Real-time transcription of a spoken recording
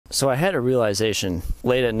So I had a realization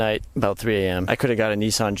late at night, about 3 a.m. I could have got a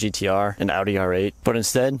Nissan GTR, an Audi R8, but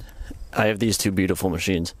instead, I have these two beautiful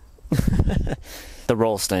machines. The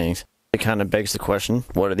RollsStangs. It kind of begs the question,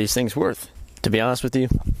 what are these things worth? To be honest with you,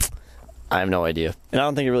 I have no idea. And I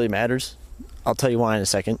don't think it really matters. I'll tell you why in a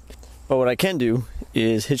second. But what I can do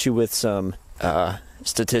is hit you with some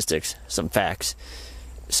statistics, some facts.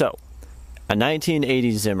 So, a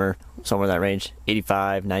 1980 Zimmer, somewhere in that range,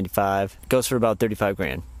 85, 95, goes for about 35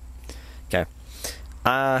 grand. Okay.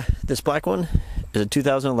 This black one is a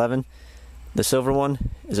 2011. The silver one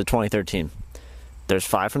is a 2013. There's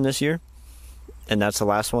 5 from this year, and that's the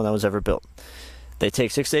last one that was ever built. They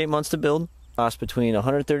take 6 to 8 months to build, cost between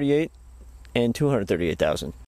 $138,000 and $238,000.